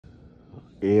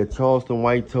Yeah, Charleston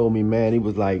White told me, man, he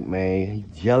was like, man,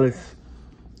 he's jealous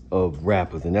of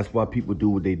rappers. And that's why people do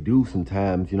what they do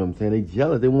sometimes, you know what I'm saying? They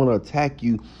jealous. They want to attack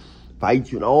you,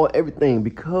 fight you, and everything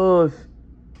because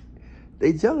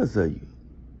they jealous of you.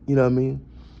 You know what I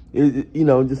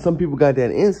mean? Just some people got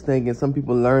that instinct, and some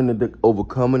people learn to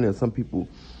overcome it, and some people,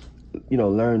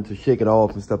 learn to shake it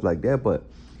off and stuff like that. But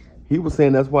he was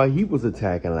saying that's why he was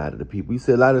attacking a lot of the people. He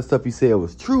said a lot of the stuff he said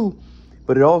was true,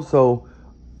 but it also,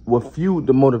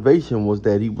 the motivation was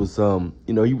that he was,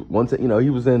 he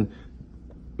was in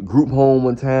group home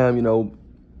one time,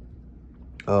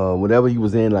 whatever he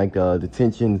was in, like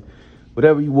detention,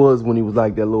 whatever he was when he was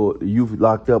like that little youth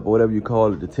locked up or whatever you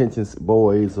call it, detention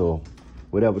boys or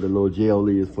whatever the little jail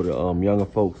is for the younger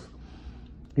folks.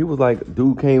 He was like,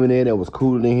 dude came in there that was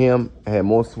cooler than him, had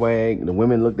more swag. The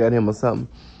women looked at him or something.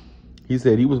 He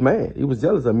said he was mad. He was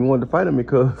jealous of him. He wanted to fight him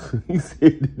because he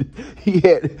said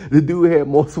the dude had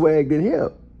more swag than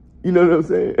him. You know what I'm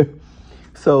saying?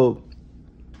 So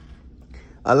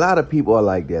a lot of people are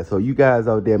like that. So you guys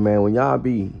out there, man,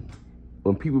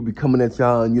 when people be coming at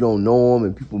y'all and you don't know them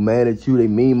and people mad at you, they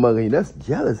mean mugging you, that's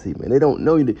jealousy, man. They don't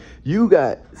know you. You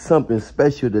got something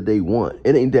special that they want.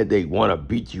 It ain't that they want to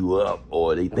beat you up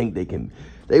or they think they can.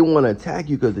 They want to attack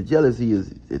you because the jealousy is,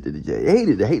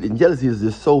 the hate and jealousy is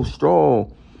just so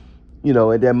strong.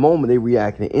 At that moment, they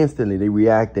reacting instantly. They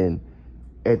reacting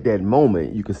at that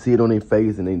moment. You can see it on their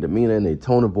face and their demeanor and their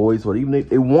tone of voice, or even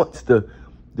they want to,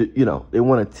 they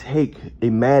want to they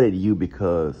mad at you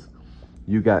because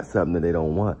you got something that they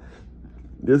don't want.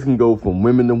 This can go from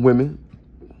women to women.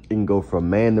 It can go from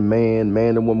man to man,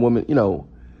 man to woman.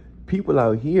 People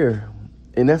out here,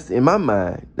 and that's, in my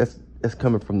mind, that's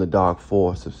coming from the dark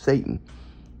force of Satan.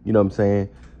 You know what I'm saying?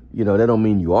 That don't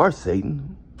mean you are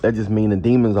Satan. That just means the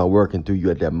demons are working through you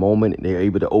at that moment. They're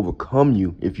able to overcome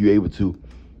you if you're able to.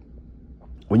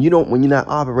 When you're not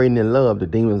operating in love, the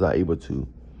demons are able to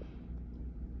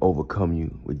overcome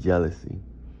you with jealousy.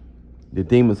 The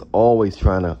demons always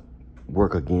trying to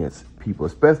work against people,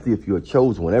 especially if you're a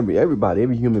chosen one.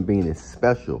 Every human being is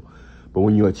special. But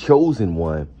when you're a chosen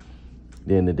one,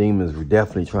 then the demons are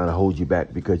definitely trying to hold you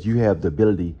back because you have the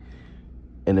ability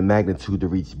and the magnitude to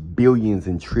reach billions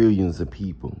and trillions of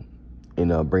people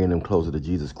and bringing them closer to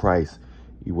Jesus Christ,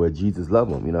 where Jesus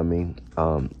loves them. You know what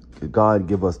I mean? God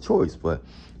give us choice, but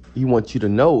he wants you to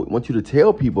know, wants you to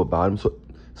tell people about him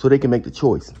so they can make the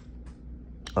choice.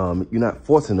 You're not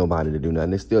forcing nobody to do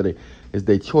nothing. It's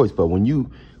their choice. But when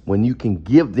you can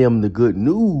give them the good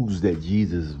news that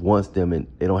Jesus wants them, and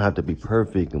they don't have to be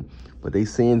perfect, but they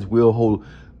sins will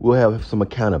have some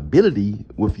accountability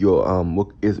with your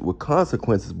with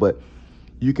consequences. But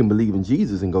you can believe in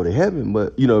Jesus and go to heaven.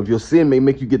 But if your sin may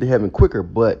make you get to heaven quicker,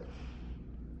 but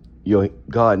your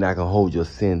God not gonna hold your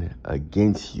sin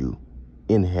against you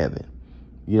in heaven.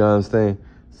 You know what I'm saying?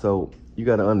 So you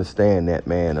got to understand that,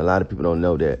 man. A lot of people don't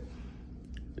know that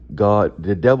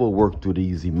the devil worked through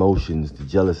these emotions, the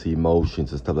jealousy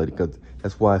emotions and stuff like that. Because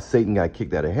that's why Satan got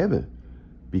kicked out of heaven,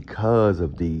 because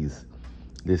of this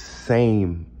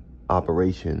same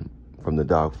operation from the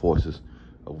dark forces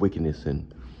of wickedness,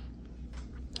 and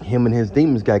him and his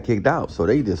demons got kicked out. So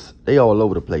they all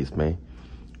over the place, man.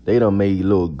 They done made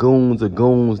little goons of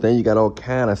goons. Then you got all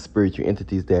kind of spiritual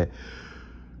entities that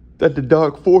the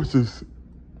dark forces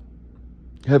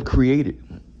have created.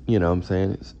 You know what I'm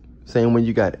saying? It's same when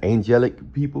you got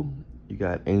angelic people, you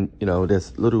got,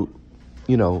 there's little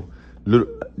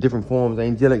different forms of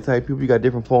angelic type people. You got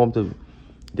different forms of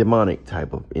demonic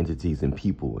type of entities and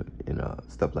people and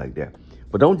stuff like that.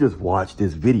 But don't just watch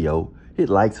this video. Hit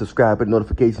like, subscribe, hit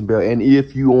notification bell. And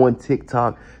if you on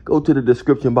TikTok, go to the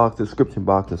description box and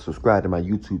subscribe to my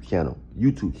YouTube channel.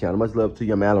 Much love to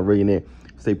you. I'm Allan Real.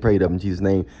 Stay prayed up in Jesus'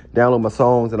 name. Download my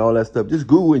songs and all that stuff. Just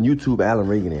Google and YouTube Allan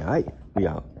Real. All right? We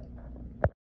out.